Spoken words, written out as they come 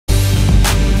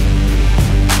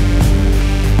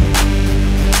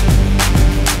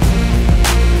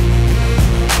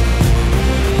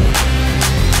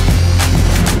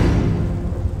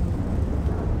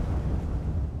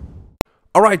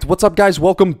Alright, what's up guys?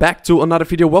 Welcome back to another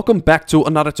video. Welcome back to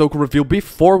another token review.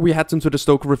 Before we head into this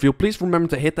token review, please remember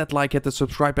to hit that like, hit that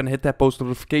subscribe, and hit that post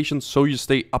notification so you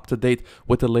stay up to date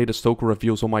with the latest token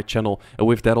reviews on my channel. And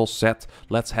with that all set,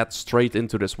 let's head straight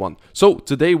into this one. So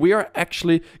today we are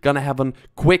actually gonna have a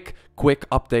quick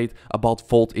update about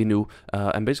Vault Inu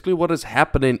and basically what is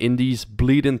happening in these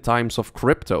bleeding times of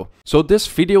crypto. So this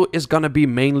video is gonna be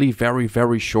mainly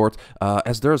very short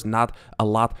as there's not a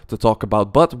lot to talk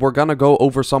about, but we're gonna go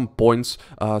over some points,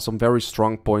 some very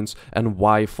strong points, and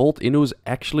why Vault Inu is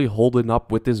actually holding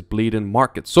up with this bleeding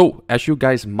market. So as you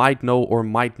guys might know or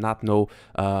might not know,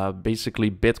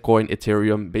 basically Bitcoin,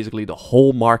 Ethereum, basically the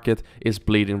whole market is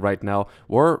bleeding right now.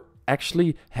 We're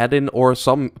actually heading, or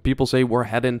some people say we're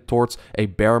heading towards a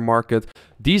bear market.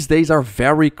 These days are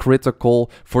very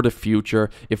critical for the future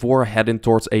if we're heading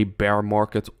towards a bear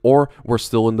market or we're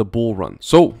still in the bull run.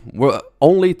 So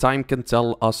only time can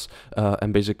tell us,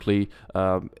 and basically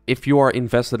if you are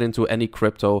invested into any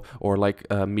crypto or like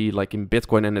me, like in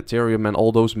Bitcoin and Ethereum and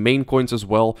all those main coins as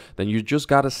well, then you just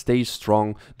gotta stay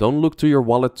strong. Don't look to your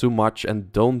wallet too much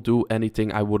and don't do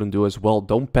anything I wouldn't do as well.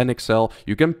 Don't panic sell.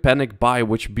 You can panic buy,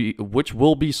 which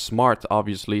will be smart,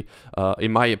 obviously,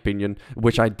 in my opinion,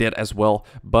 which I did as well.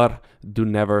 But do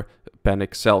never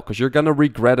panic sell, because you're gonna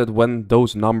regret it when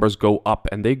those numbers go up,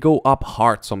 and they go up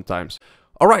hard sometimes.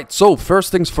 Alright, so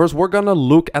first things first, we're gonna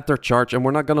look at their chart, and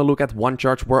we're not gonna look at one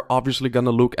chart, we're obviously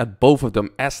gonna look at both of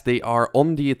them as they are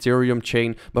on the Ethereum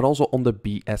chain, but also on the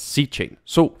BSC chain.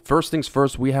 So first things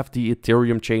first, we have the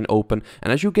Ethereum chain open,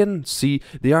 and as you can see,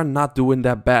 they are not doing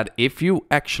that bad. If you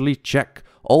actually check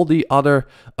all the other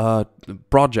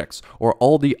projects or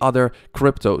all the other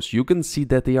cryptos, you can see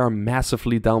that they are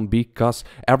massively down because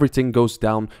everything goes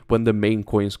down when the main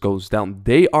coins goes down.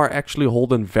 They are actually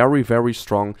holding very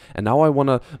strong. And now I want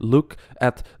to look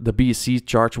at the BSC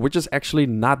chart, which is actually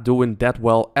not doing that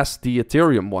well as the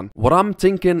Ethereum one. What I'm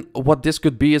thinking what this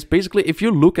could be is basically, if you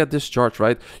look at this chart,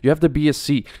 right, you have the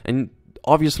BSC, and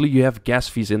obviously you have gas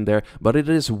fees in there, but it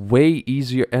is way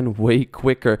easier and way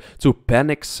quicker to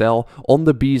panic sell on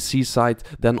the BSC side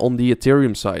than on the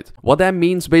Ethereum side. What that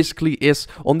means basically is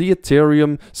on the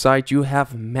Ethereum side you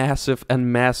have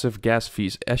massive gas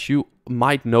fees. As you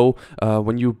might know,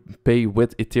 when you pay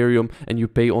with Ethereum and you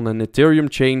pay on an Ethereum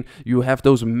chain, you have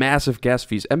those massive gas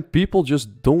fees, and people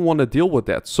just don't want to deal with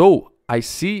that. So I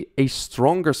see a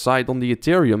stronger side on the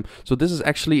Ethereum, so this is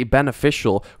actually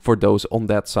beneficial for those on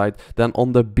that side than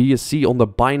on the BSC, on the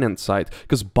Binance side,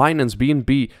 because Binance,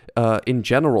 BNB in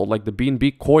general, like the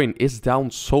BNB coin is down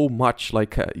so much.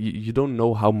 Like you don't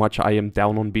know how much I am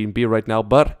down on BNB right now,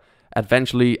 but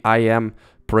eventually I am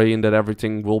praying that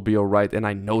everything will be alright, and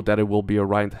I know that it will be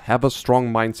alright. Have a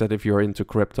strong mindset if you're into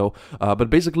crypto. But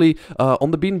basically,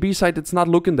 on the BNB side, it's not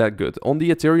looking that good. On the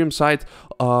Ethereum side,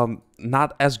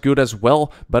 not as good as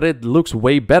well, but it looks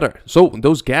way better. So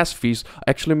those gas fees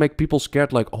actually make people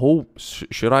scared, like, oh,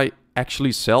 should I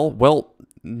actually sell? Well,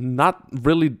 not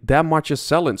really that much is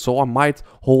selling, so I might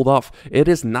hold off. It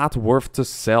is not worth to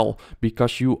sell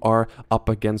because you are up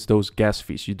against those gas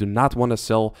fees. You do not want to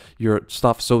sell your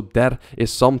stuff, so that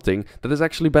is something that is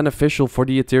actually beneficial for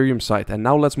the Ethereum side. And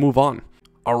now let's move on.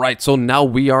 Alright, so now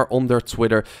we are on their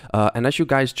Twitter, and as you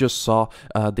guys just saw,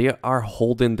 they are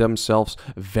holding themselves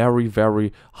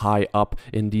very high up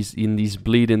in these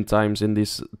bleeding times, in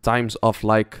these times of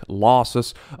like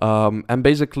losses, and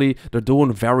basically they're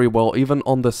doing very well, even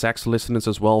on the CEX listeners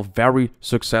as well, very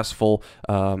successful.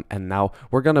 And now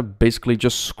we're gonna basically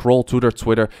just scroll to their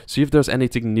Twitter, see if there's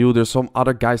anything new. There's some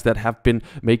other guys that have been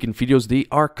making videos. They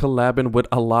are collabing with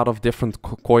a lot of different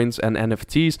coins and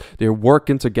NFTs. They're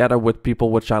working together with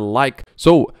people, which I like.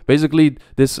 So basically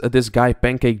this guy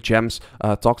Pancake Gems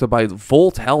talked about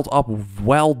Vault held up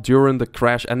well during the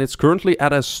crash, and it's currently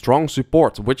at a strong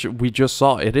support, which we just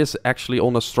saw. It is actually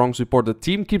on a strong support. The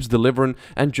team keeps delivering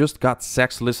and just got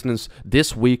CEX listeners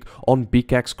this week on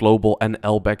BKX Global and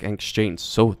LBAC Exchange.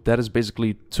 So that is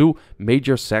basically two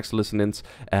major CEX listenings,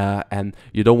 and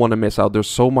you don't want to miss out. There's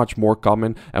so much more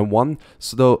coming, and once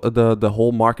the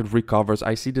whole market recovers,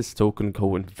 I see this token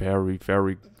going very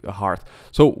hard.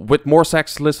 So with more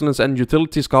CEX listeners and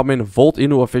utilities coming, Vault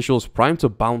Inu officials primed to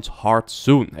bounce hard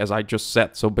soon, as I just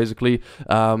said. So basically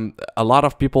a lot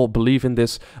of people believe in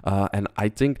this, and I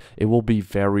think it will be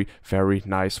very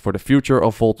nice for the future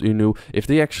of Vault Inu if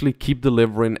they actually keep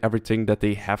delivering everything that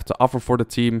they have to offer for the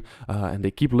team, and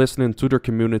they keep listening to their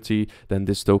community. Then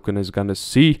this token is gonna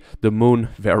see the moon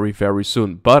very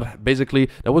soon. But basically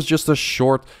that was just a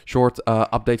short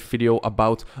update video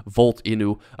about Vault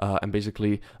Inu, and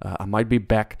basically I might be be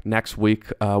back next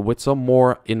week with some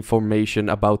more information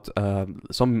about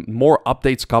some more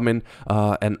updates coming.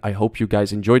 And I hope you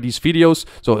guys enjoy these videos.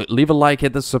 So leave a like,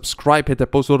 hit the subscribe, hit the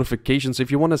post notifications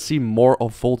if you want to see more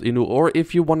of Vault Inu, or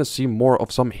if you want to see more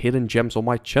of some hidden gems on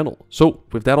my channel. So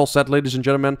with that all said, ladies and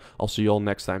gentlemen, I'll see you all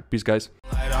next time. Peace, guys.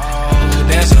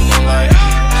 Dance in the moonlight,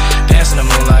 dance in the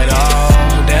moonlight,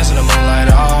 oh, dance in the moonlight.